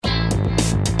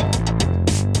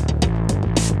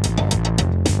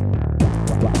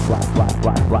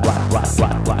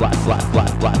Blast the right.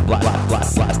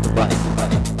 Blast the right.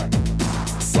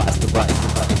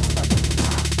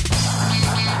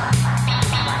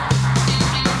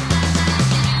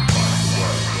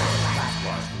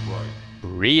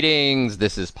 Greetings,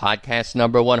 this is podcast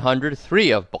number 103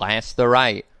 of Blast the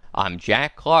Right. I'm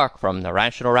Jack Clark from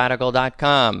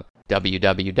TheRationalRadical.com,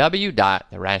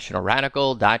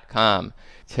 www.TheRationalRadical.com.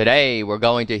 Today we're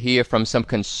going to hear from some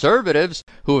conservatives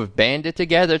who have banded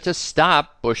together to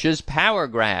stop Bush's power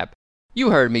grab. You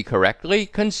heard me correctly,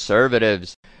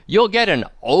 conservatives. You'll get an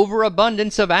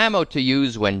overabundance of ammo to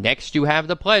use when next you have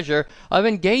the pleasure of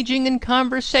engaging in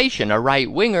conversation a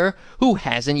right-winger who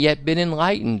hasn't yet been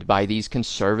enlightened by these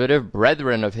conservative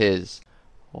brethren of his.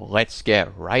 Let's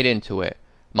get right into it.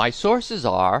 My sources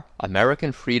are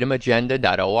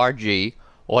AmericanFreedomAgenda.org,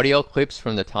 audio clips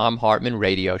from the Thom Hartmann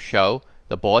radio show,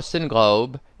 the Boston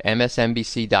Globe,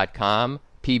 MSNBC.com,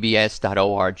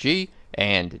 PBS.org,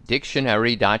 and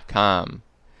Dictionary.com.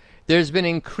 There's been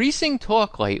increasing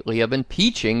talk lately of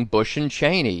impeaching Bush and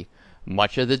Cheney.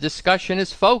 Much of the discussion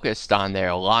is focused on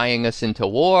their lying us into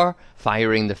war,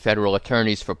 firing the federal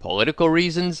attorneys for political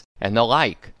reasons, and the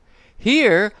like.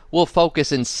 Here, we'll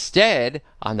focus instead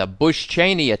on the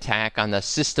Bush-Cheney attack on the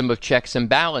system of checks and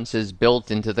balances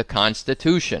built into the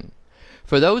Constitution.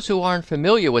 For those who aren't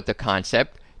familiar with the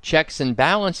concept, checks and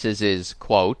balances is,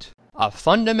 quote, a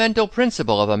fundamental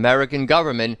principle of American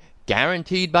government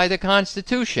guaranteed by the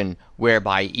Constitution,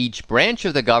 whereby each branch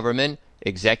of the government,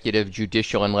 executive,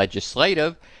 judicial, and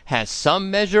legislative, has some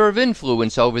measure of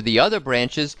influence over the other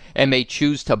branches and may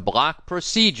choose to block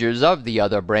procedures of the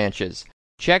other branches.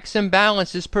 Checks and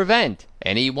balances prevent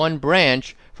any one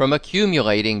branch from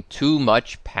accumulating too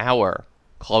much power.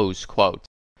 Close quote.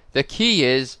 The key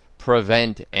is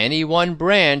prevent any one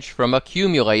branch from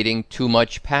accumulating too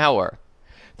much power.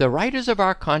 The writers of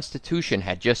our Constitution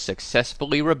had just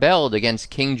successfully rebelled against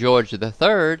King George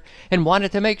III and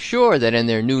wanted to make sure that in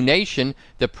their new nation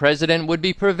the president would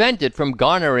be prevented from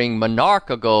garnering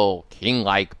monarchical,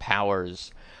 king-like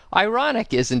powers.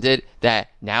 Ironic, isn't it, that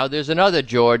now there's another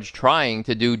George trying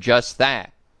to do just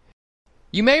that?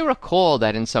 You may recall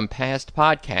that in some past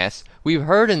podcasts we've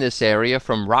heard in this area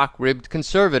from rock-ribbed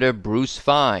conservative Bruce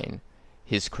Fein.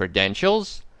 His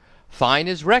credentials? Fein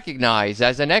is recognized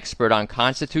as an expert on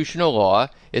constitutional law,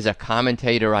 is a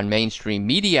commentator on mainstream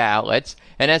media outlets,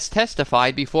 and has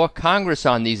testified before Congress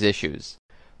on these issues.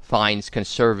 Fein's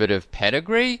conservative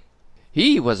pedigree?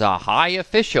 He was a high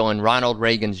official in Ronald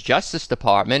Reagan's Justice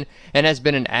Department and has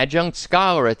been an adjunct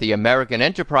scholar at the American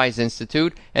Enterprise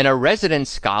Institute and a resident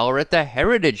scholar at the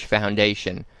Heritage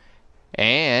Foundation.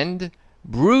 And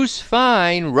Bruce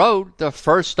Fein wrote the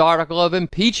first article of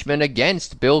impeachment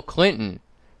against Bill Clinton.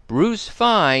 Bruce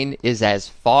Fein is as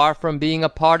far from being a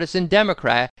partisan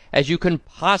Democrat as you can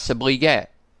possibly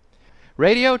get.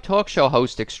 Radio talk show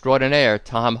host extraordinaire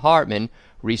Thom Hartmann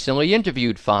recently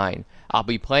interviewed Fein. I'll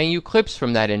be playing you clips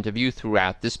from that interview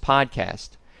throughout this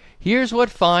podcast. Here's what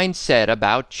Fein said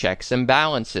about checks and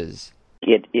balances.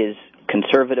 It is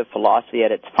conservative philosophy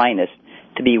at its finest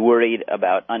to be worried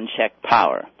about unchecked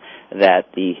power,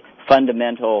 that the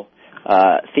fundamental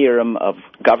theorem of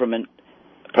government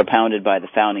propounded by the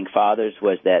Founding Fathers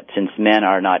was that since men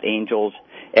are not angels,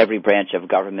 every branch of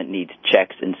government needs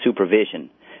checks and supervision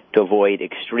to avoid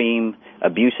extreme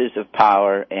abuses of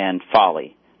power and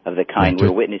folly of the kind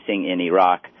we're witnessing in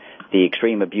Iraq. The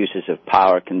extreme abuses of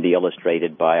power can be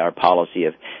illustrated by our policy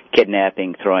of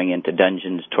kidnapping, throwing into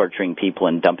dungeons, torturing people,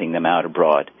 and dumping them out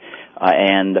abroad.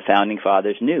 And the Founding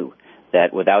Fathers knew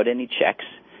that without any checks,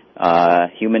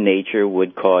 human nature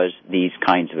would cause these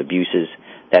kinds of abuses.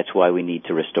 That's why we need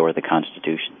to restore the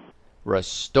Constitution.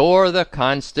 Restore the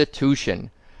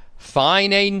Constitution.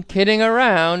 Fein ain't kidding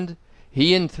around.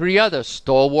 He and 3 other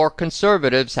stalwart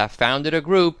conservatives have founded a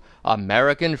group,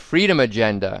 American Freedom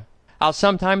Agenda. I'll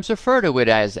sometimes refer to it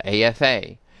as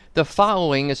AFA. The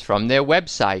following is from their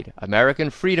website,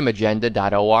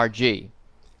 AmericanFreedomAgenda.org.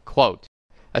 Quote,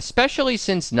 especially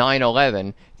since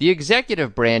 9/11, the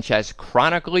executive branch has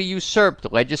chronically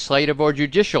usurped legislative or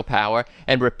judicial power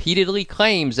and repeatedly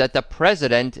claims that the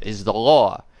president is the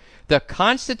law. The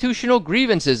constitutional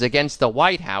grievances against the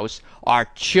White House are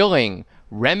chilling,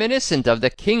 reminiscent of the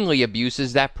kingly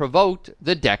abuses that provoked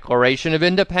the Declaration of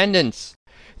Independence.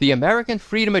 The American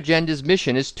Freedom Agenda's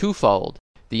mission is twofold: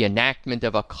 the enactment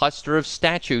of a cluster of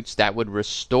statutes that would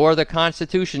restore the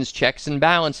Constitution's checks and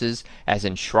balances as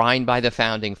enshrined by the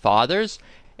Founding Fathers,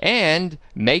 and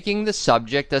making the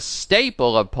subject a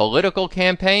staple of political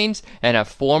campaigns and a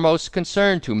foremost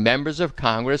concern to members of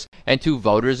Congress and to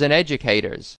voters and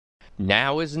educators.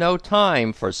 Now is no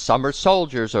time for summer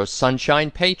soldiers or sunshine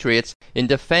patriots in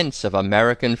defense of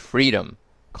American freedom.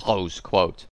 Close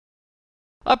quote.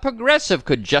 A progressive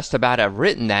could just about have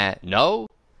written that, no?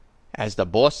 As the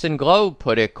Boston Globe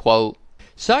put it, quote,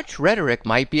 such rhetoric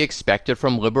might be expected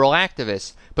from liberal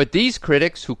activists, but these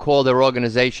critics who call their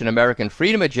organization American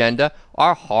Freedom Agenda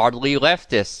are hardly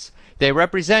leftists. They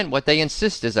represent what they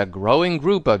insist is a growing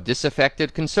group of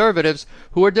disaffected conservatives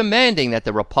who are demanding that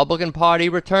the Republican Party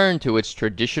return to its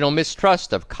traditional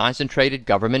mistrust of concentrated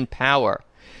government power.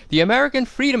 The American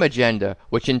Freedom Agenda,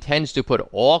 which intends to put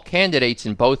all candidates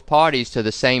in both parties to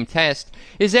the same test,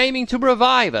 is aiming to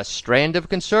revive a strand of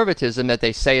conservatism that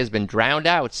they say has been drowned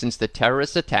out since the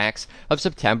terrorist attacks of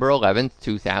September 11,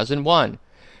 2001.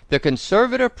 The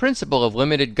conservative principle of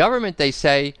limited government, they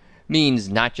say, means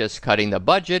not just cutting the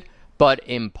budget, but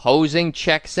imposing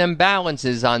checks and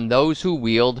balances on those who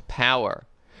wield power.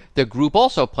 The group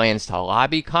also plans to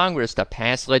lobby Congress to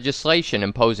pass legislation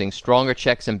imposing stronger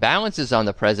checks and balances on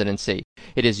the presidency.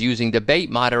 It is using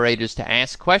debate moderators to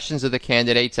ask questions of the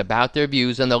candidates about their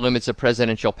views on the limits of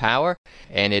presidential power,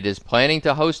 and it is planning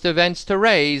to host events to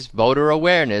raise voter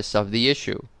awareness of the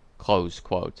issue. Close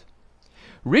quote.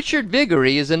 Richard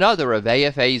Viguerie is another of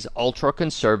AFA's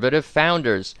ultra-conservative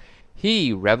founders.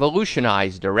 He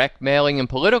revolutionized direct mailing in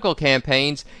political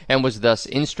campaigns and was thus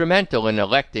instrumental in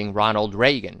electing Ronald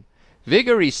Reagan.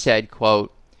 Viguerie said,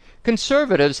 quote,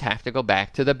 conservatives have to go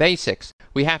back to the basics.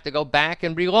 We have to go back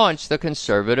and relaunch the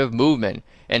conservative movement.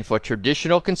 And for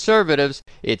traditional conservatives,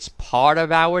 it's part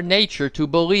of our nature to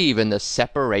believe in the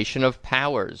separation of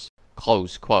powers.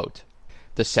 Close quote.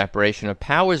 The separation of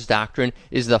powers doctrine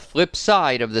is the flip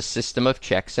side of the system of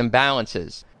checks and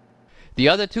balances. The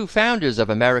other two founders of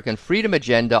American Freedom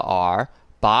Agenda are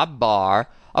Bob Barr,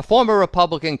 a former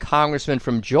Republican congressman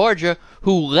from Georgia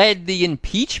who led the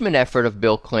impeachment effort of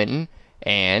Bill Clinton,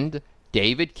 and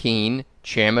David Keene,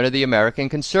 chairman of the American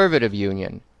Conservative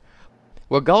Union.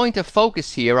 We're going to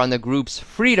focus here on the group's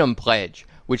Freedom Pledge,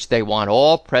 which they want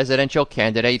all presidential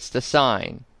candidates to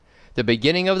sign. The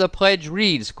beginning of the pledge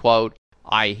reads, quote,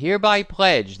 I hereby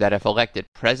pledge that if elected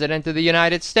President of the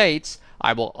United States,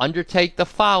 I will undertake the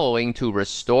following to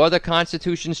restore the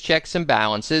Constitution's checks and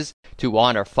balances, to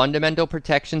honor fundamental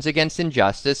protections against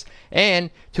injustice, and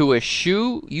to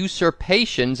eschew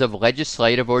usurpations of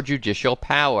legislative or judicial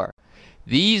power.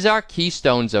 These are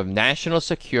keystones of national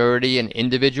security and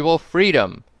individual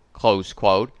freedom, close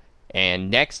quote,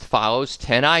 and next follows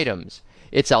 10 items.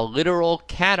 It's a literal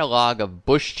catalog of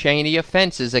Bush-Cheney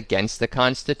offenses against the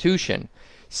Constitution.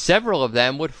 Several of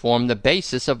them would form the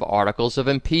basis of articles of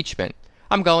impeachment.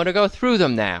 I'm going to go through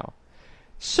them now.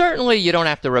 Certainly you don't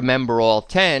have to remember all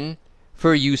 10.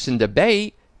 For use in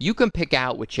debate, you can pick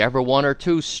out whichever one or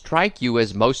two strike you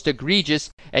as most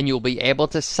egregious, and you'll be able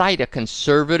to cite a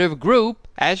conservative group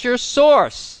as your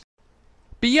source.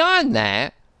 Beyond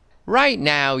that, right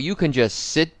now you can just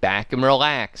sit back and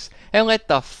relax and let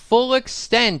the full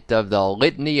extent of the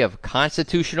litany of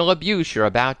constitutional abuse you're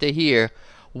about to hear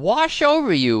wash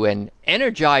over you and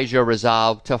energize your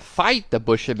resolve to fight the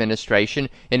Bush administration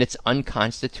in its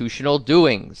unconstitutional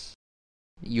doings.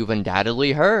 You've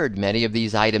undoubtedly heard many of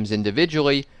these items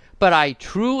individually, but I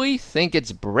truly think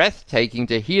it's breathtaking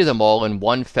to hear them all in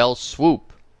one fell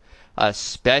swoop,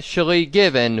 especially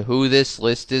given who this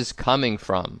list is coming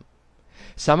from.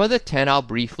 Some of the 10 I'll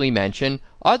briefly mention,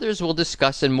 others we'll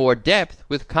discuss in more depth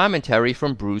with commentary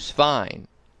from Bruce Fein.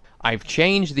 I've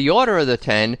changed the order of the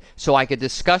 10 so I could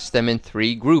discuss them in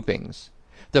 3 groupings.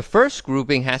 The first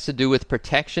grouping has to do with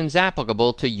protections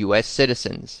applicable to U.S.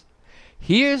 citizens.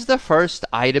 Here's the first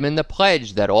item in the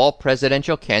pledge that all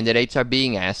presidential candidates are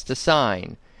being asked to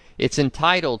sign. It's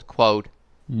entitled, quote,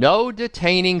 No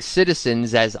detaining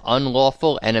citizens as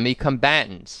unlawful enemy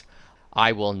combatants.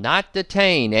 I will not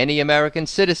detain any American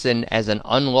citizen as an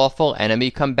unlawful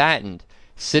enemy combatant.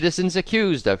 Citizens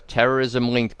accused of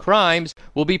terrorism-linked crimes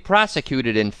will be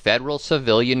prosecuted in federal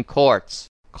civilian courts.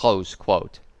 Close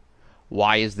quote.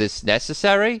 Why is this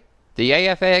necessary? The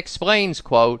AFA explains,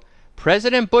 quote,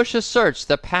 President Bush asserts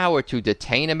the power to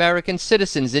detain American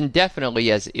citizens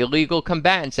indefinitely as illegal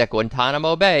combatants at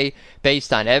Guantanamo Bay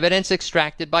based on evidence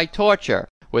extracted by torture,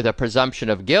 with a presumption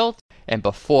of guilt and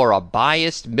before a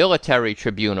biased military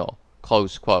tribunal.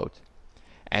 Close quote.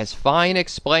 As Fein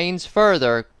explains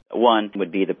further, one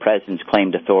would be the president's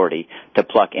claimed authority to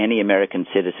pluck any American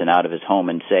citizen out of his home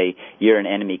and say, you're an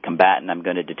enemy combatant, I'm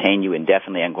going to detain you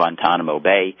indefinitely on Guantanamo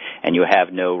Bay, and you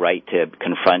have no right to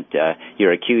confront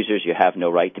your accusers, you have no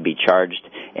right to be charged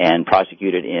and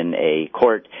prosecuted in a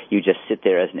court, you just sit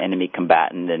there as an enemy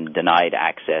combatant and denied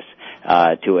access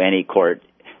to any court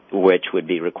which would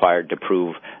be required to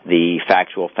prove the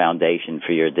factual foundation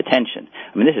for your detention.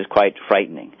 I mean, this is quite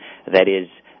frightening. That is,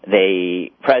 the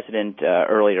president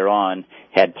earlier on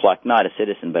had plucked not a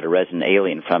citizen but a resident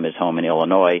alien from his home in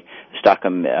Illinois, stuck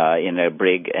him in a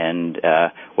brig, and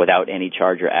without any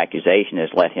charge or accusation has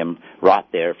let him rot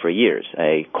there for years.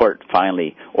 A court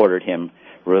finally ordered him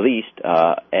released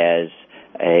as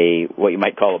what you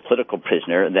might call a political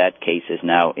prisoner. That case is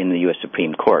now in the U.S.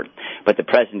 Supreme Court. But the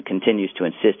president continues to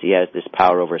insist he has this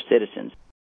power over citizens.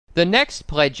 The next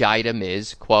pledge item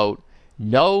is, quote,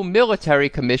 "No military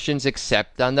commissions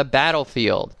except on the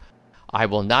battlefield. I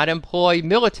will not employ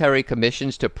military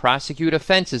commissions to prosecute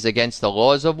offenses against the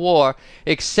laws of war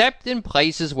except in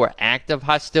places where active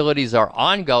hostilities are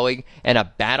ongoing and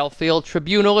a battlefield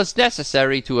tribunal is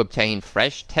necessary to obtain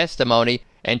fresh testimony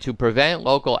and to prevent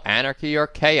local anarchy or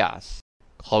chaos."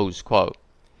 Close quote.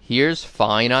 Here's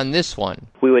fine on this one.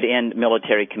 We would end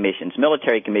military commissions.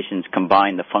 Military commissions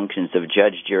combine the functions of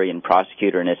judge, jury, and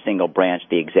prosecutor in a single branch,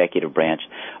 the executive branch.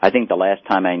 I think the last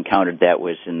time I encountered that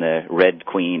was in the Red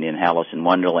Queen in Alice in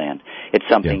Wonderland. It's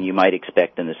something you might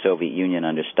expect in the Soviet Union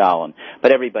under Stalin.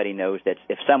 But everybody knows that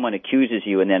if someone accuses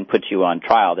you and then puts you on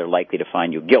trial, they're likely to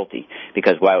find you guilty,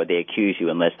 because why would they accuse you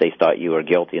unless they thought you were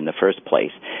guilty in the first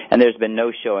place? And there's been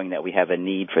no showing that we have a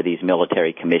need for these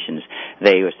military commissions.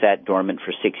 They were sat dormant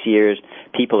for 6 years.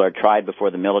 People are tried before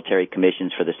the military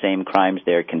commissions for the same crimes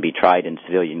there can be tried in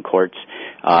civilian courts,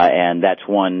 and that's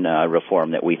one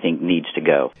reform that we think needs to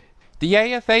go. The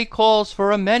AFA calls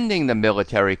for amending the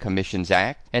Military Commissions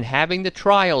Act and having the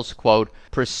trials, quote,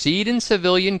 "proceed in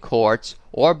civilian courts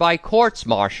or by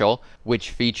courts-martial,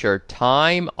 which feature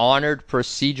time-honored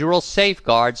procedural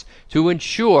safeguards to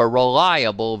ensure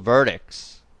reliable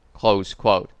verdicts," close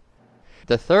quote.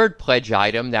 The third pledge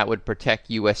item that would protect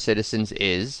U.S. citizens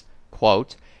is,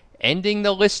 quote, "ending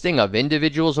the listing of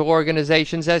individuals or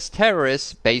organizations as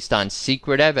terrorists based on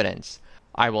secret evidence.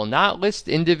 I will not list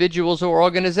individuals or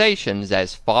organizations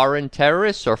as foreign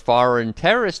terrorists or foreign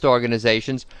terrorist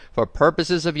organizations for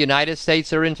purposes of United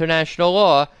States or international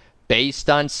law based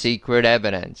on secret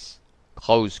evidence,"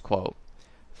 close quote.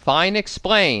 Fine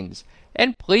explains,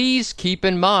 and please keep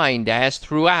in mind, as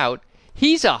throughout,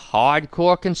 he's a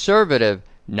hardcore conservative,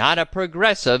 not a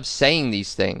progressive, saying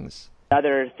these things.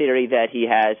 Another theory that he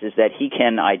has is that he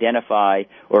can identify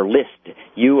or list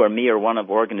you or me or one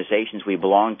of organizations we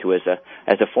belong to as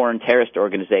a foreign terrorist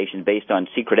organization based on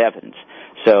secret evidence.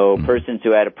 So persons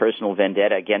who had a personal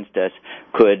vendetta against us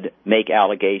could make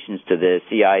allegations to the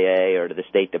CIA or to the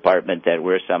State Department that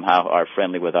we're somehow are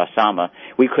friendly with Osama.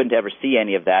 We couldn't ever see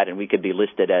any of that, and we could be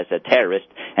listed as a terrorist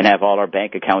and have all our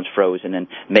bank accounts frozen and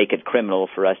make it criminal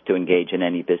for us to engage in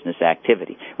any business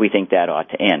activity. We think that ought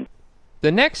to end.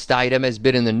 The next item has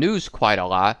been in the news quite a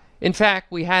lot. In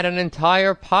fact, we had an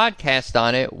entire podcast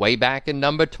on it way back in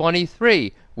number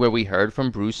 23, where we heard from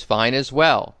Bruce Fine as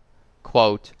well.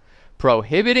 Quote,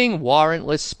 "prohibiting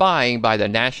warrantless spying by the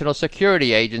National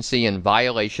Security Agency in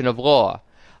violation of law.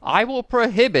 I will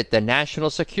prohibit the National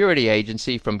Security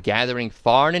Agency from gathering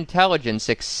foreign intelligence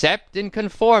except in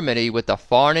conformity with the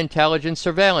Foreign Intelligence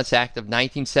Surveillance Act of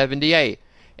 1978,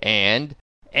 and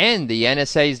end the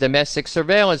NSA's domestic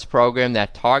surveillance program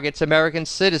that targets American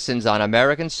citizens on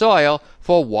American soil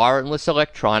for warrantless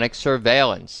electronic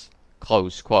surveillance."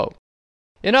 Close quote.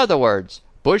 In other words,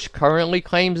 Bush currently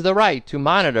claims the right to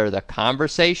monitor the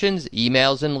conversations,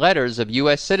 emails, and letters of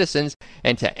U.S. citizens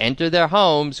and to enter their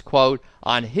homes, quote,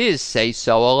 "on his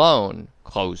say-so alone,"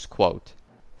 close quote.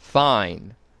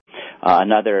 Fine.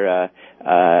 Another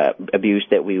abuse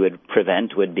that we would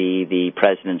prevent would be the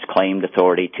president's claimed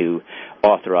authority to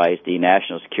authorize the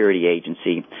National Security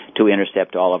Agency to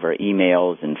intercept all of our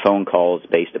emails and phone calls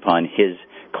based upon his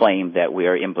claim that we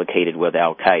are implicated with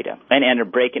Al-Qaeda,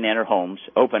 and break and enter homes,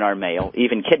 open our mail,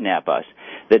 even kidnap us.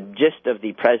 The gist of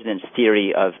the president's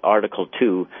theory of Article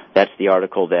 2, that's the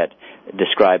article that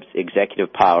describes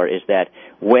executive power, is that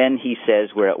when he says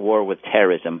we're at war with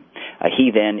terrorism,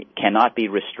 he then cannot be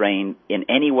restrained in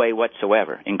any way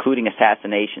whatsoever, including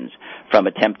assassinations, from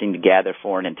attempting to gather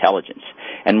foreign intelligence.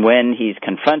 And when he's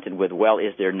confronted with, well,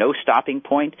 is there no stopping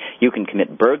point? You can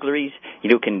commit burglaries,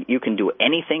 you can do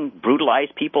anything, brutalize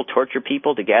people, torture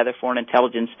people to gather foreign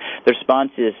intelligence. The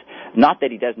response is not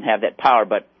that he doesn't have that power,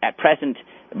 but at present,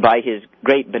 by his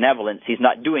great benevolence, he's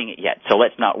not doing it yet, so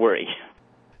let's not worry.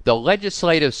 The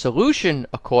legislative solution,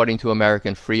 according to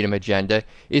American Freedom Agenda,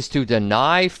 is to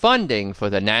deny funding for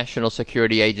the National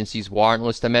Security Agency's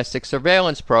warrantless domestic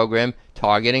surveillance program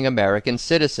targeting American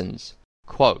citizens.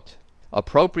 Quote,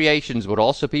 "appropriations would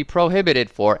also be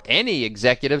prohibited for any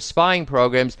executive spying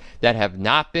programs that have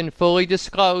not been fully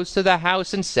disclosed to the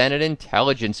House and Senate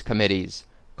Intelligence Committees,"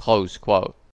 Close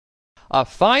quote. A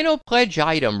final pledge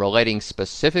item relating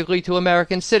specifically to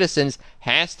American citizens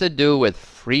has to do with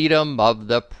freedom of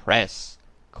the press.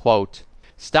 Quote,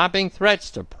 stopping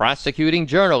threats to prosecuting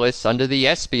journalists under the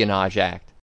Espionage Act.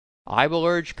 I will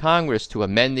urge Congress to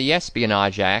amend the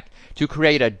Espionage Act to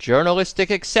create a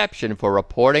journalistic exception for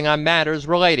reporting on matters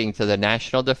relating to the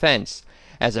national defense.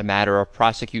 As a matter of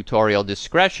prosecutorial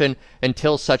discretion,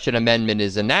 until such an amendment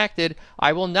is enacted,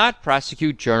 I will not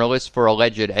prosecute journalists for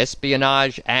alleged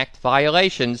Espionage Act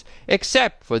violations,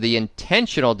 except for the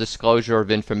intentional disclosure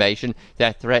of information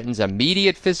that threatens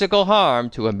immediate physical harm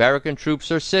to American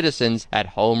troops or citizens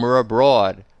at home or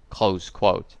abroad. Close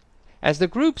quote. As the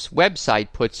group's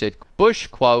website puts it, Bush,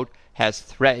 quote, has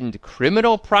threatened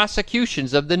criminal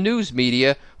prosecutions of the news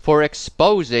media for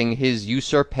exposing his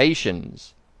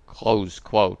usurpations. Close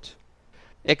quote.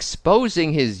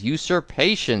 Exposing his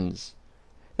usurpations.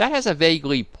 That has a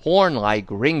vaguely porn-like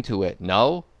ring to it,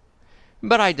 no?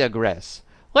 But I digress.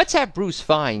 Let's have Bruce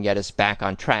Fein get us back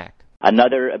on track.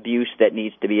 Another abuse that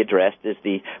needs to be addressed is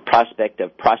the prospect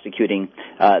of prosecuting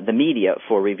the media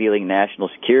for revealing national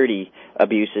security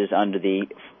abuses under the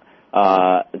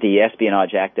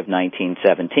Espionage Act of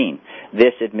 1917.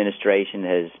 This administration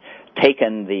has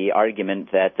taken the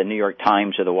argument that the New York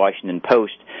Times or the Washington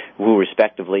Post, who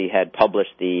respectively had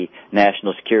published the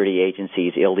National Security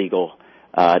Agency's illegal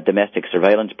domestic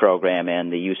surveillance program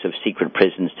and the use of secret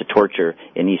prisons to torture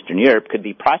in Eastern Europe, could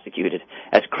be prosecuted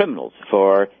as criminals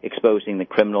for exposing the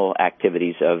criminal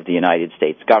activities of the United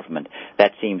States government.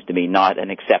 That seems to me not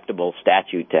an acceptable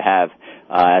statute to have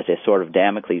as a sort of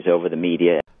Damocles over the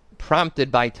media.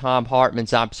 Prompted by Thom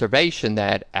Hartmann's observation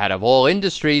that, out of all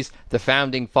industries, the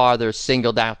Founding Fathers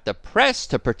singled out the press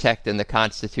to protect in the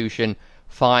Constitution,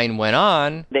 Fein went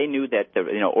on. They knew that the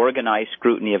organized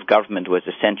scrutiny of government was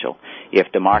essential if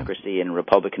democracy in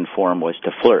Republican form was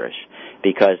to flourish,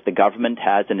 because the government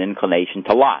has an inclination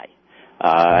to lie.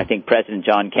 I think President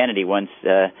John Kennedy once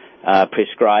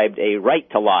prescribed a right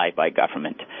to lie by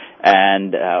government.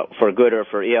 And for good or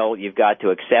for ill, you've got to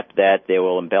accept that they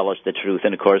will embellish the truth.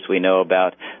 And, of course, we know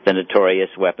about the notorious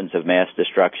weapons of mass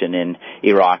destruction in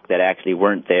Iraq that actually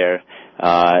weren't there,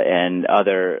 and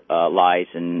other lies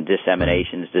and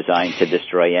disseminations designed to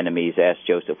destroy enemies, as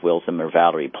Joseph Wilson or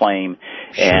Valerie Plame.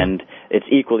 And it's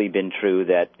equally been true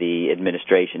that the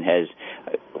administration has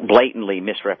blatantly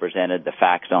misrepresented the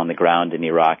facts on the ground in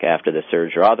Iraq after the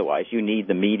surge or otherwise. You need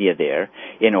the media there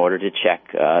in order to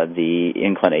check the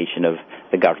inclination of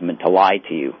the government to lie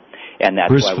to you. And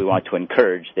that's why we want to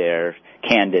encourage their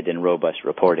candid and robust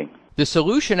reporting. The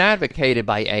solution advocated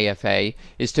by AFA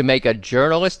is to make a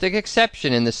journalistic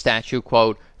exception in the statute,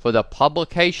 quote, for the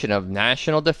publication of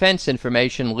national defense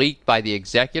information leaked by the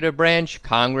executive branch,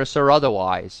 Congress, or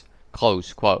otherwise,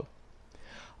 close quote.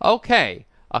 Okay,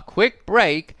 a quick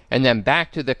break, and then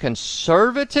back to the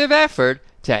conservative effort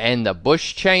to end the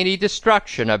Bush-Cheney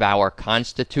destruction of our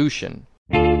Constitution.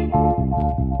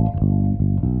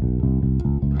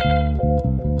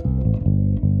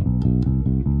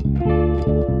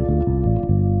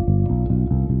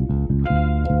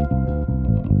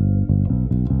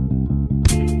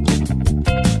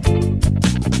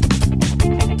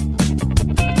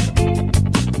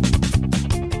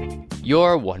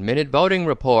 Your 1-minute voting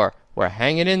report. We're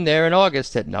hanging in there in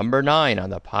August at number 9 on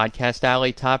the Podcast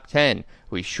Alley Top 10.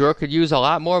 We sure could use a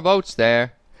lot more votes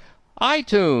there.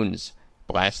 iTunes.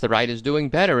 Blast the Right is doing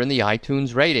better in the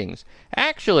iTunes ratings.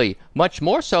 Actually, much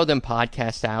more so than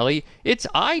Podcast Alley, it's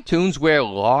iTunes where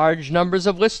large numbers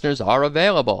of listeners are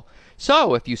available.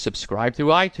 So, if you subscribe through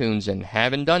iTunes and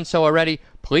haven't done so already,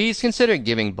 please consider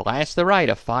giving Blast the Right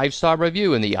a 5-star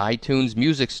review in the iTunes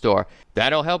Music Store.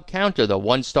 That'll help counter the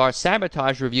 1-star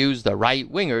sabotage reviews the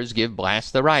right-wingers give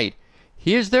Blast the Right.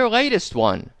 Here's their latest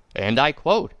one, and I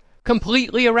quote,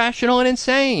 "Completely irrational and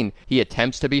insane. He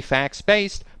attempts to be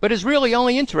facts-based, but is really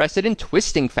only interested in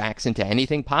twisting facts into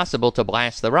anything possible to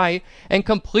blast the right, and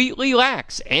completely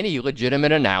lacks any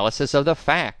legitimate analysis of the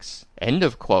facts." End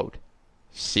of quote.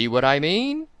 See what I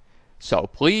mean? So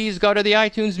please go to the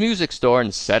iTunes Music Store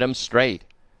and set 'em straight.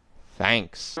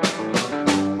 Thanks.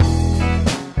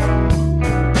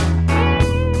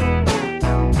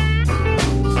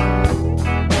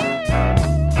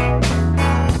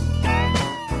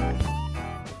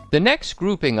 The next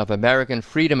grouping of American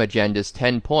Freedom Agenda's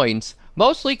 10 points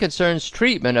mostly concerns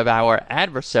treatment of our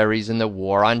adversaries in the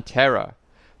war on terror.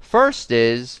 First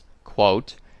is,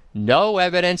 quote, no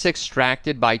evidence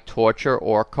extracted by torture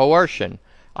or coercion.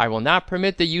 I will not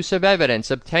permit the use of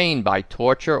evidence obtained by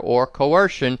torture or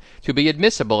coercion to be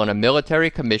admissible in a military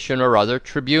commission or other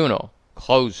tribunal.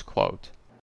 Close quote.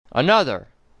 Another,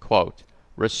 quote,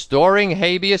 restoring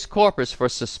habeas corpus for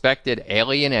suspected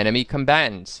alien enemy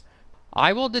combatants.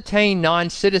 I will detain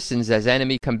non-citizens as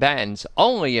enemy combatants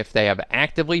only if they have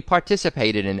actively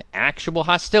participated in actual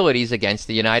hostilities against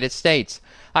the United States.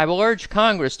 I will urge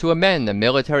Congress to amend the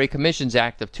Military Commissions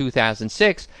Act of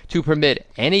 2006 to permit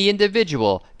any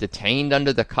individual detained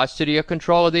under the custody or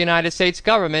control of the United States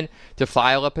government to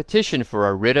file a petition for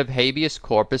a writ of habeas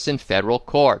corpus in federal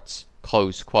courts."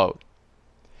 Close quote.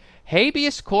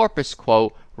 Habeas corpus,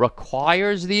 quote,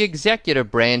 requires the executive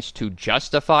branch to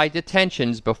justify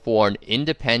detentions before an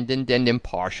independent and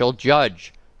impartial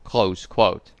judge, close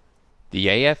quote. The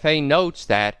AFA notes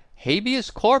that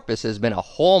habeas corpus has been a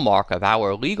hallmark of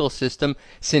our legal system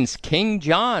since King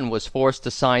John was forced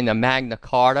to sign the Magna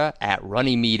Carta at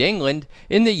Runnymede, England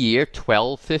in the year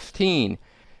 1215.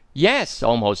 Yes,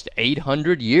 almost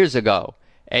 800 years ago.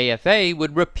 AFA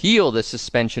would repeal the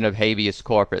suspension of habeas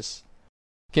corpus.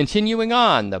 Continuing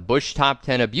on, the Bush Top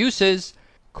 10 abuses,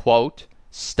 quote,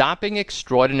 stopping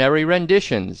extraordinary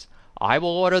renditions. I will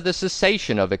order the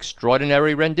cessation of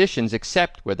extraordinary renditions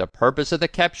except where the purpose of the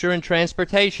capture and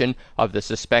transportation of the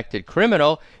suspected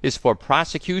criminal is for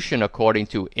prosecution according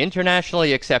to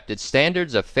internationally accepted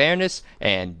standards of fairness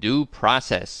and due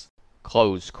process.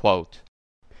 Close quote.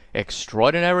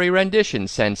 Extraordinary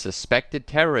renditions send suspected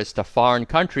terrorists to foreign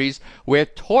countries where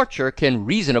torture can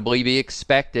reasonably be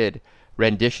expected.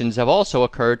 Renditions have also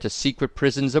occurred to secret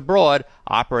prisons abroad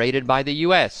operated by the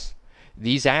U.S.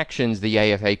 These actions, the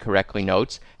AFA correctly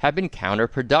notes, have been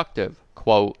counterproductive.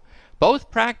 Quote, both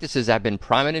practices have been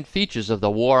prominent features of the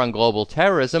war on global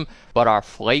terrorism, but are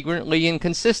flagrantly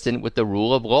inconsistent with the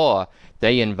rule of law.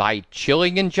 They invite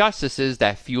chilling injustices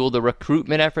that fuel the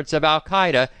recruitment efforts of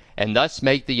al-Qaeda and thus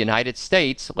make the United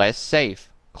States less safe.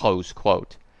 Close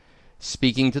quote.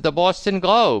 Speaking to the Boston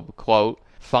Globe, quote,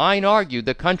 Fine argued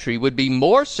the country would be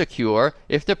more secure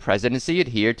if the presidency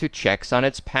adhered to checks on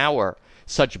its power.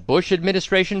 Such Bush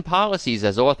administration policies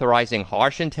as authorizing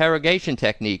harsh interrogation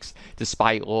techniques,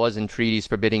 despite laws and treaties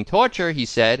forbidding torture, he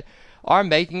said, are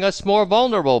making us more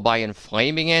vulnerable by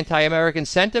inflaming anti-American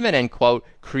sentiment and, quote,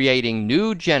 creating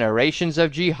new generations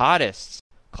of jihadists,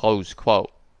 close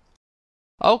quote.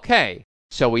 Okay,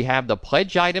 so we have the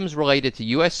pledge items related to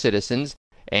U.S. citizens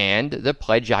and the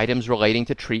pledge items relating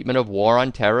to treatment of war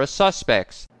on terror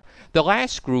suspects. The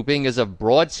last grouping is of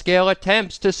broad-scale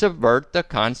attempts to subvert the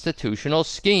constitutional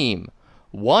scheme.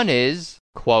 One is,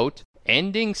 quote,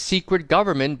 ending secret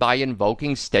government by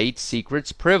invoking state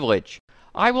secrets privilege.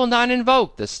 I will not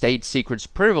invoke the state secrets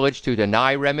privilege to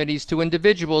deny remedies to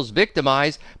individuals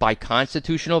victimized by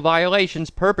constitutional violations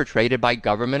perpetrated by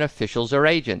government officials or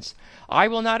agents. I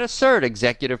will not assert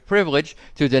executive privilege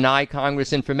to deny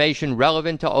Congress information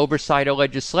relevant to oversight of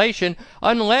legislation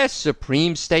unless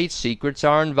supreme state secrets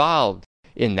are involved.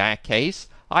 In that case,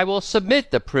 I will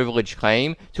submit the privilege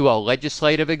claim to a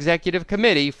legislative executive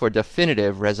committee for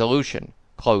definitive resolution.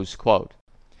 Close quote.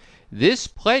 This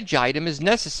pledge item is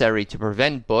necessary to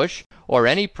prevent Bush or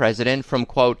any president from,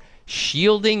 quote,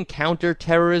 shielding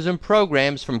counterterrorism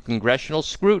programs from congressional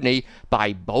scrutiny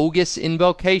by bogus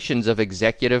invocations of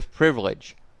executive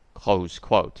privilege, close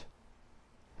quote.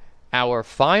 Our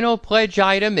final pledge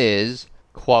item is,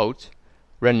 quote,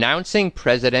 renouncing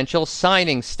presidential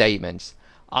signing statements.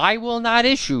 I will not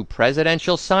issue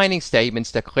presidential signing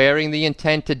statements declaring the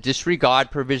intent to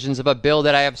disregard provisions of a bill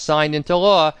that I have signed into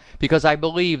law because I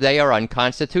believe they are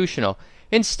unconstitutional.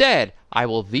 Instead, I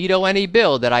will veto any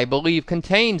bill that I believe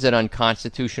contains an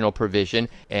unconstitutional provision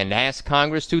and ask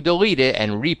Congress to delete it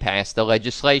and repass the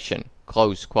legislation.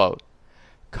 Close quote.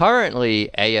 Currently,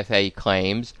 AFA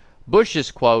claims, Bush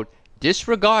is, quote,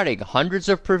 disregarding hundreds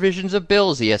of provisions of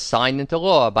bills he has signed into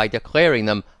law by declaring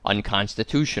them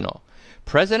unconstitutional.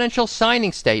 Presidential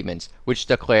signing statements, which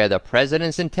declare the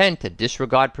president's intent to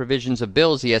disregard provisions of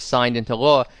bills he has signed into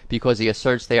law because he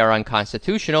asserts they are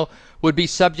unconstitutional, would be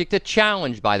subject to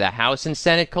challenge by the House and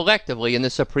Senate collectively in the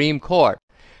Supreme Court.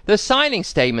 The signing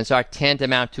statements are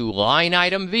tantamount to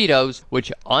line-item vetoes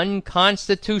which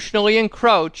unconstitutionally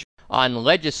encroach on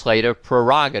legislative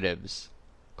prerogatives.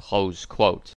 Close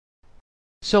quote.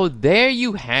 So there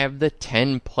you have the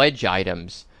 10 pledge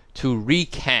items. To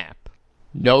recap,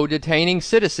 no detaining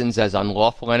citizens as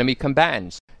unlawful enemy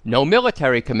combatants, no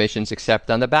military commissions except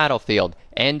on the battlefield,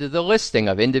 and the listing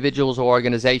of individuals or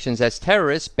organizations as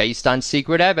terrorists based on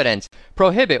secret evidence,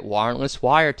 prohibit warrantless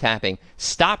wiretapping,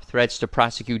 stop threats to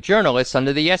prosecute journalists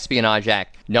under the Espionage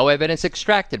Act, no evidence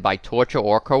extracted by torture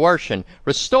or coercion,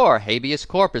 restore habeas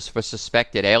corpus for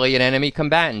suspected alien enemy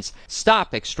combatants,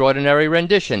 stop extraordinary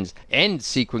renditions, end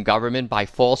secret government by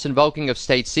false invoking of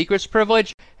state secrets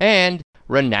privilege, and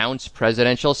renounce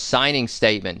presidential signing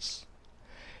statements.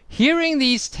 Hearing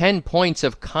these 10 points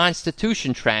of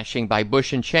Constitution trashing by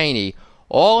Bush and Cheney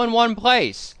all in one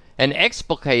place and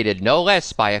explicated no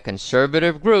less by a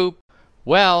conservative group,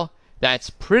 well, that's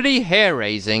pretty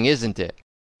hair-raising, isn't it?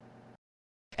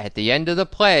 At the end of the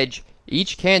pledge,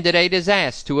 each candidate is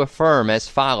asked to affirm as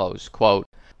follows, quote,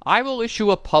 I will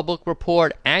issue a public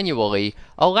report annually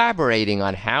elaborating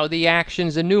on how the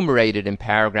actions enumerated in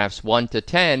paragraphs 1 to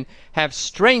 10 have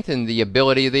strengthened the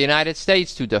ability of the United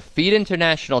States to defeat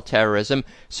international terrorism,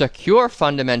 secure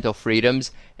fundamental freedoms,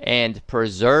 and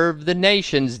preserve the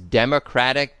nation's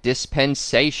democratic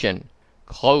dispensation.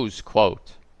 Close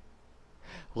quote.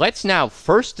 Let's now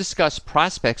first discuss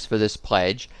prospects for this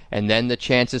pledge and then the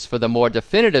chances for the more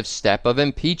definitive step of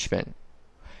impeachment.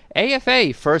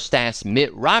 AFA first asked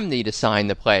Mitt Romney to sign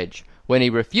the pledge. When he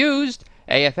refused,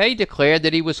 AFA declared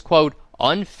that he was, quote,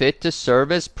 unfit to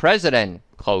serve as president,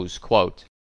 close quote.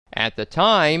 At the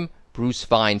time, Bruce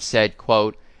Fein said,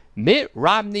 quote, Mitt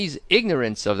Romney's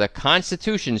ignorance of the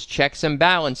Constitution's checks and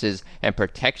balances and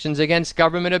protections against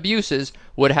government abuses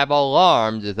would have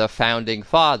alarmed the Founding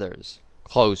Fathers,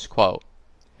 close quote.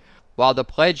 While the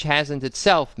pledge hasn't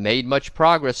itself made much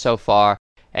progress so far,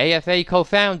 AFA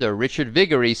co-founder Richard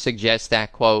Viguerie suggests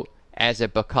that, quote, as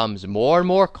it becomes more and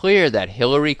more clear that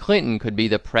Hillary Clinton could be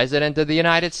the President of the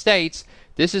United States,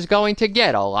 this is going to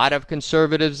get a lot of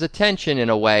conservatives' attention in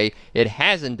a way it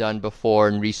hasn't done before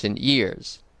in recent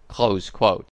years, close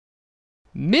quote.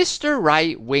 Mr.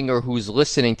 Right-Winger who's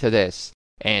listening to this,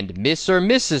 and Miss or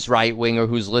Mrs. Right-Winger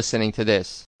who's listening to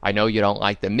this, I know you don't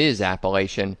like the Ms.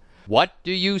 appellation, what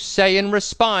do you say in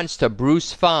response to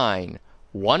Bruce Fein,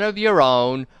 one of your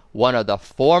own, one of the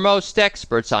foremost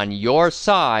experts on your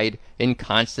side in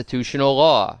constitutional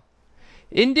law?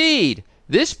 Indeed,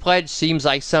 this pledge seems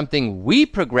like something we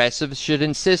progressives should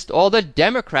insist all the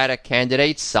Democratic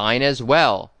candidates sign as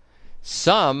well.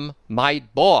 Some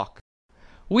might balk.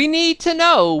 We need to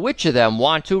know which of them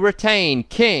want to retain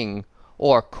king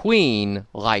or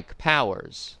queen-like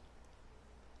powers.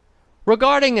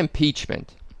 Regarding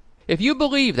impeachment, if you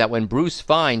believe that when Bruce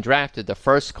Fein drafted the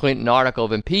first Clinton article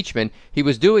of impeachment, he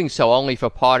was doing so only for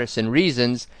partisan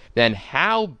reasons, then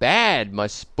how bad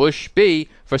must Bush be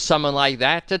for someone like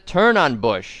that to turn on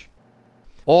Bush?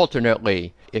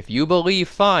 Alternately, if you believe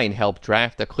Fein helped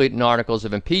draft the Clinton articles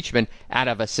of impeachment out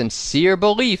of a sincere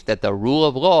belief that the rule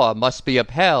of law must be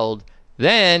upheld,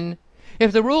 then,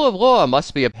 if the rule of law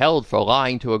must be upheld for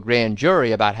lying to a grand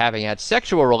jury about having had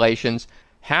sexual relations,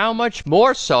 how much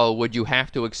more so would you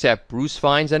have to accept Bruce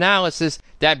Fein's analysis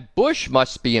that Bush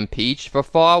must be impeached for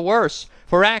far worse,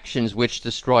 for actions which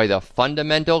destroy the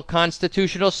fundamental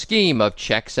constitutional scheme of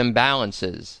checks and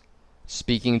balances?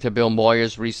 Speaking to Bill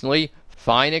Moyers recently,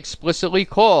 Fein explicitly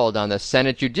called on the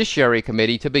Senate Judiciary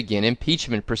Committee to begin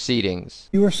impeachment proceedings.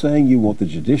 You are saying you want the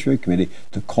Judiciary Committee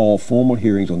to call formal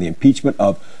hearings on the impeachment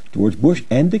of George Bush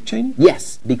and Dick Cheney?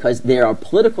 Yes, because there are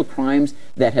political crimes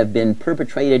that have been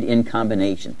perpetrated in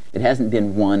combination. It hasn't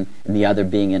been one and the other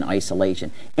being in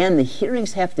isolation. And the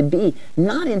hearings have to be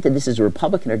not into this is a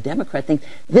Republican or Democrat thing.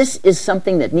 This is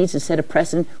something that needs to set a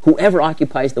precedent. Whoever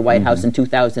occupies the White House in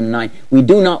 2009, we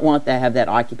do not want to have that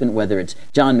occupant, whether it's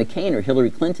John McCain or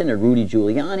Hillary Clinton or Rudy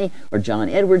Giuliani or John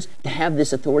Edwards, to have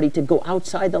this authority to go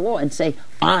outside the law and say,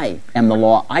 I am the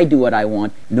law, I do what I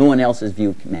want, no one else's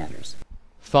view matters.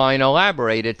 Fein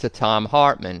elaborated to Thom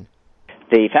Hartmann.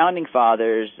 The Founding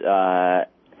Fathers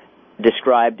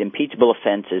described impeachable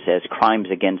offenses as crimes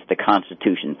against the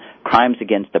Constitution, crimes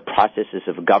against the processes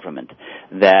of government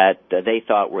that they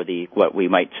thought were what we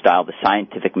might style the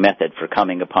scientific method for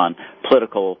coming upon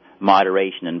political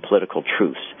moderation and political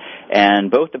truths. And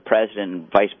both the President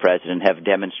and Vice President have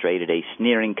demonstrated a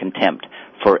sneering contempt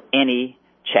for any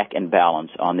check and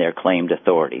balance on their claimed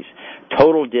authorities.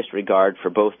 Total disregard for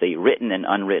both the written and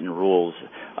unwritten rules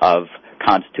of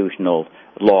constitutional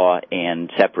law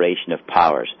and separation of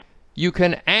powers. You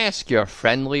can ask your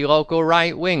friendly local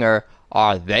right-winger,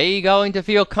 are they going to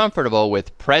feel comfortable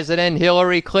with President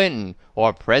Hillary Clinton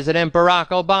or President Barack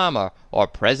Obama or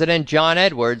President John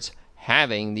Edwards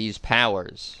having these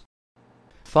powers?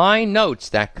 Fein notes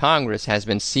that Congress has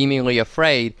been seemingly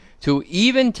afraid to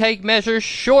even take measures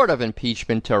short of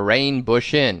impeachment to rein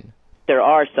Bush in. There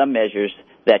are some measures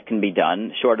that can be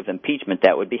done short of impeachment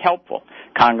that would be helpful.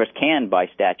 Congress can, by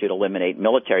statute, eliminate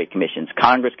military commissions.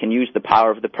 Congress can use the power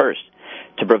of the purse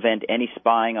to prevent any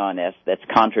spying on us that's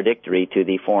contradictory to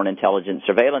the Foreign Intelligence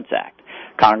Surveillance Act.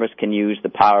 Congress can use the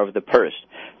power of the purse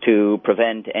to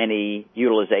prevent any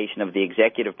utilization of the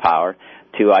executive power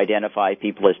to identify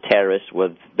people as terrorists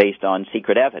based on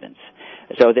secret evidence.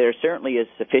 So there certainly is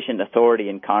sufficient authority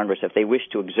in Congress, if they wish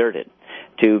to exert it,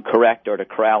 to correct or to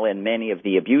corral in many of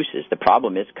the abuses. The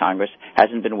problem is Congress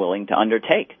hasn't been willing to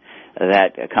undertake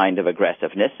that kind of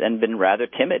aggressiveness and been rather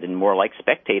timid and more like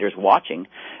spectators watching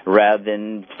rather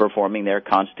than performing their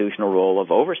constitutional role of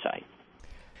oversight.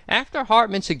 After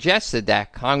Hartman suggested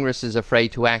that Congress is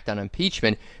afraid to act on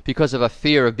impeachment because of a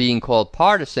fear of being called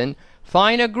partisan,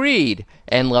 Fine agreed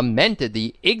and lamented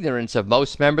the ignorance of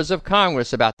most members of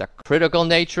Congress about the critical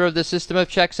nature of the system of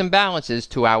checks and balances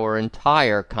to our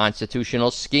entire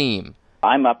constitutional scheme.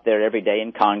 I'm up there every day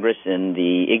in Congress, and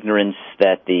the ignorance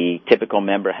that the typical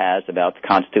member has about the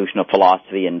constitutional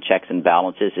philosophy and checks and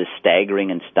balances is staggering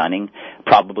and stunning,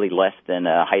 probably less than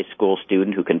a high school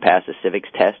student who can pass a civics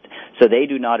test. So they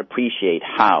do not appreciate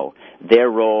how their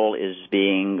role is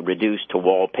being reduced to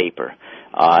wallpaper.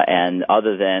 And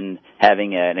other than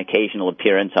having an occasional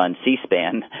appearance on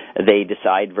C-SPAN, they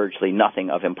decide virtually nothing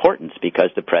of importance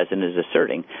because the president is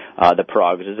asserting the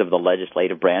prerogatives of the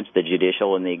legislative branch, the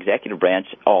judicial, and the executive branch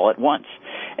all at once.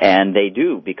 And they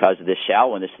do, because of this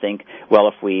shallowness, think, well,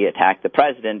 if we attack the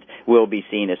president, we'll be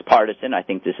seen as partisan. I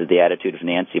think this is the attitude of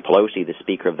Nancy Pelosi, the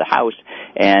Speaker of the House,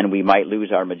 and we might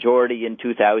lose our majority in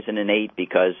 2008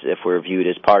 because if we're viewed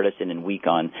as partisan and weak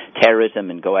on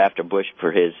terrorism and go after Bush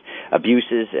for his abuses,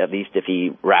 at least if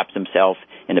he wraps himself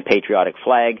in a patriotic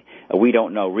flag, we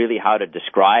don't know really how to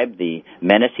describe the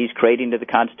menace he's creating to the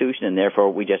Constitution, and therefore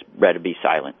we just better be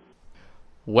silent.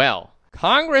 Well,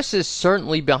 Congress is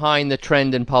certainly behind the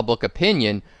trend in public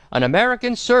opinion. An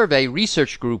American Survey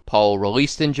Research Group poll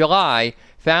released in July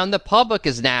found the public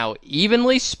is now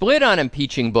evenly split on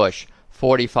impeaching Bush,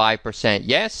 45%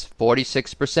 yes,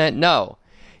 46% no.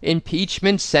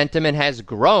 Impeachment sentiment has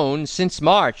grown since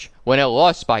March, when it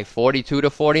lost by 42 to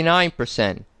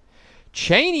 49%.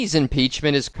 Cheney's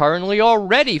impeachment is currently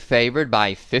already favored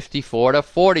by 54 to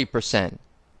 40%.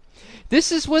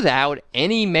 This is without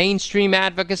any mainstream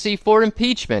advocacy for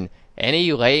impeachment,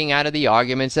 any laying out of the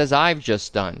arguments as I've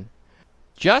just done.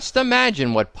 Just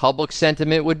imagine what public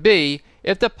sentiment would be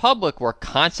if the public were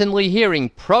constantly hearing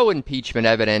pro-impeachment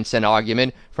evidence and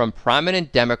argument from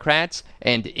prominent Democrats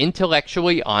and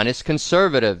intellectually honest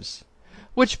conservatives.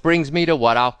 Which brings me to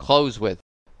what I'll close with.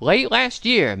 Late last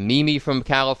year, Mimi from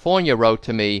California wrote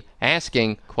to me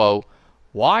asking, quote,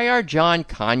 "Why are John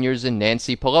Conyers and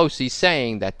Nancy Pelosi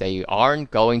saying that they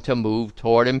aren't going to move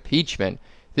toward impeachment?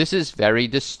 This is very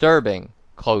disturbing,"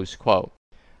 close quote.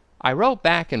 I wrote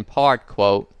back in part,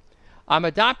 quote, "I'm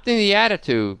adopting the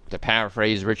attitude, to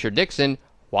paraphrase Richard Nixon,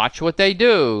 watch what they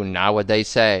do, not what they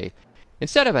say."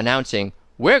 Instead of announcing,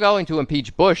 we're going to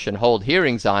impeach Bush and hold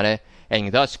hearings on it,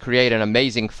 and thus create an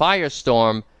amazing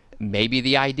firestorm, maybe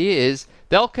the idea is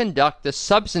they'll conduct the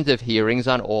substantive hearings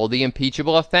on all the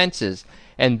impeachable offenses,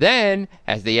 and then,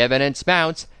 as the evidence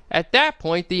mounts, at that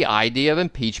point the idea of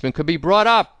impeachment could be brought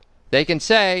up. They can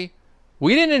say,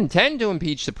 we didn't intend to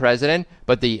impeach the president,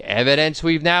 but the evidence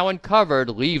we've now uncovered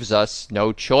leaves us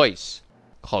no choice.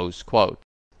 Close quote.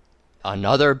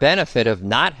 Another benefit of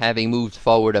not having moved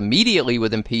forward immediately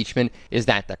with impeachment is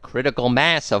that the critical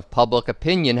mass of public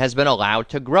opinion has been allowed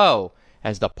to grow,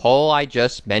 as the poll I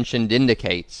just mentioned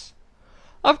indicates.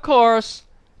 Of course,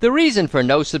 the reason for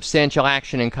no substantial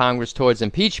action in Congress towards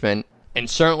impeachment, and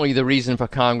certainly the reason for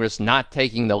Congress not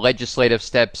taking the legislative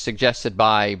steps suggested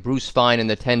by Bruce Fein in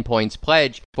the 10 Points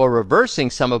Pledge for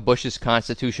reversing some of Bush's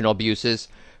constitutional abuses,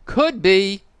 could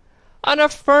be an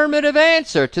affirmative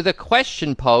answer to the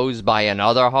question posed by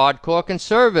another hardcore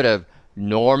conservative,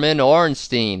 Norman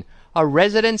Ornstein, a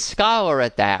resident scholar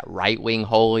at that right-wing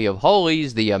holy of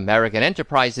holies, the American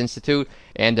Enterprise Institute,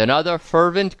 and another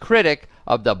fervent critic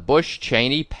of the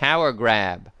Bush-Cheney power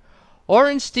grab.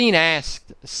 Ornstein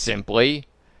asked, simply,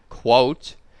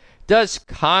 quote, "Does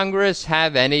Congress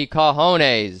have any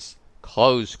cojones?"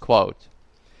 Close quote.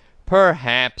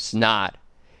 Perhaps not.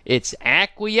 Its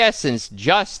acquiescence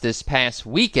just this past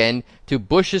weekend to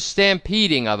Bush's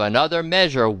stampeding of another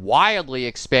measure wildly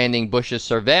expanding Bush's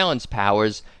surveillance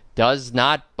powers does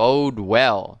not bode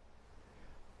well.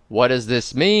 What does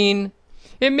this mean?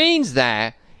 It means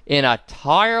that, in a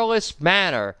tireless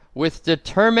manner, with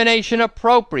determination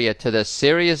appropriate to the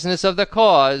seriousness of the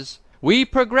cause, we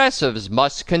progressives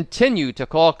must continue to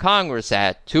call Congress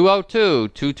at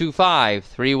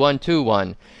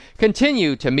 202-225-3121,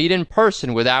 continue to meet in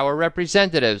person with our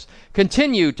representatives,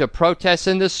 continue to protest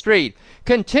in the street,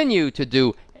 continue to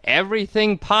do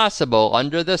everything possible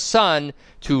under the sun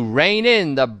to rein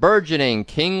in the burgeoning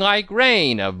king-like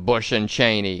reign of Bush and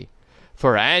Cheney.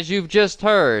 For as you've just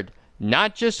heard,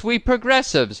 not just we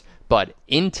progressives, but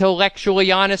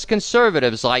intellectually honest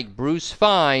conservatives like Bruce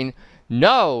Fein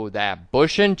know that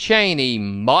Bush and Cheney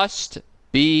must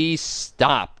be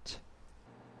stopped.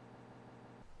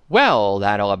 Well,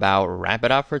 that'll about wrap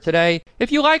it up for today.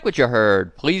 If you like what you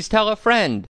heard, please tell a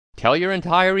friend. Tell your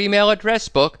entire email address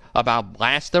book about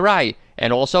Blast the Right,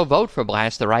 and also vote for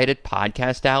Blast the Right at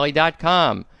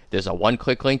podcastalley.com. There's a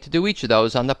one-click link to do each of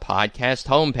those on the podcast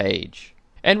homepage.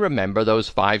 And remember those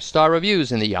 5-star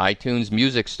reviews in the iTunes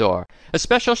Music Store. A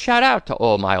special shout-out to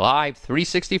all my Live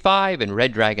 365 and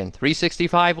Red Dragon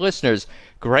 365 listeners.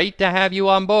 Great to have you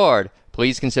on board.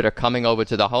 Please consider coming over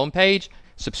to the homepage,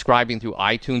 subscribing through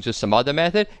iTunes or some other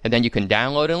method, and then you can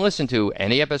download and listen to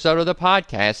any episode of the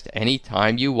podcast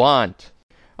anytime you want.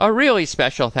 A really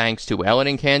special thanks to Ellen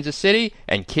in Kansas City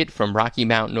and Kit from Rocky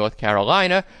Mount, North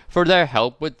Carolina for their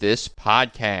help with this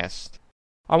podcast.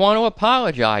 I want to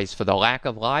apologize for the lack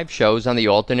of live shows on the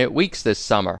alternate weeks this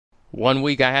summer. One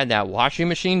week I had that washing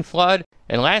machine flood,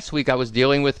 and last week I was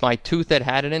dealing with my tooth that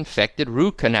had an infected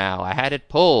root canal. I had it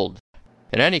pulled.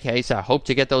 In any case, I hope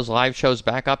to get those live shows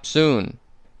back up soon.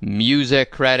 Music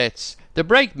credits. The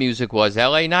break music was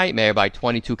L.A. Nightmare by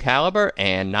 22 Caliber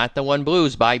and Not the One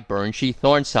Blues by Burnshee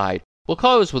Thornside. We'll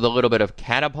close with a little bit of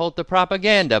Catapult the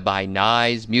Propaganda by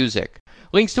Nyes Music.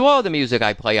 Links to all the music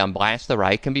I play on Blast the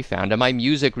Right can be found on my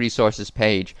music resources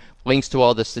page. Links to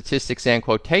all the statistics and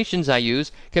quotations I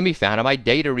use can be found on my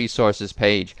data resources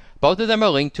page. Both of them are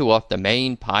linked to off the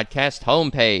main podcast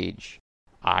homepage.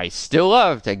 I still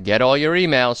love to get all your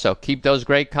emails, so keep those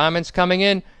great comments coming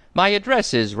in. My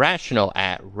address is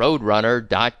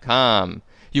rational@roadrunner.com.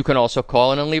 You can also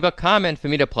call in and leave a comment for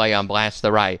me to play on Blast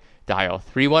the Right. Dial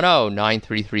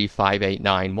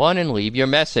 310-933-5891 and leave your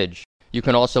message. You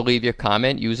can also leave your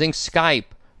comment using Skype.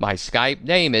 My Skype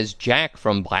name is Jack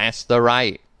from Blast the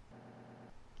Right.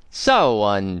 So,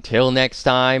 until next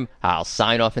time, I'll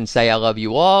sign off and say I love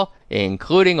you all,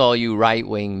 including all you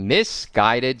right-wing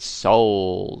misguided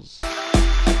souls.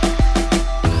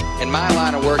 In my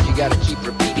line of work, you got to keep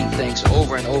repeating things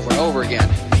over and over and over again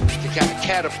to kind of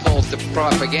catapult the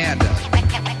propaganda.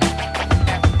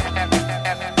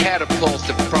 Catapult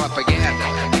the propaganda.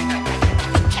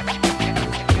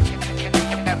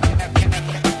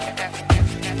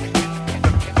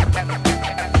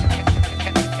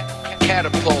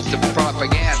 Catapult the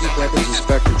propaganda. Chief Weapons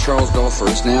Inspector Charles Dulfer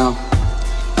has now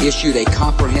issued a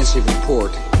comprehensive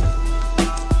report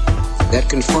that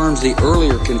confirms the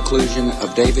earlier conclusion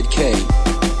of David Kay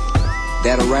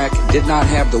that Iraq did not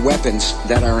have the weapons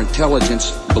that our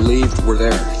intelligence believed were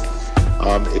there.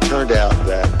 It turned out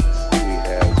that we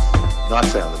have not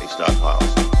found any stockpiles.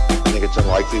 I think it's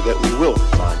unlikely that we will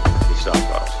find any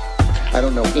stockpiles. I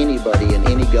don't know anybody in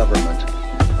any government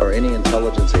or any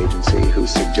intelligence agency who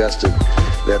suggested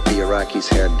that the Iraqis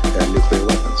had nuclear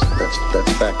weapons.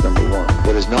 That's fact number one.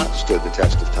 What has not stood the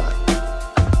test of time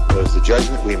was the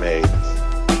judgment we made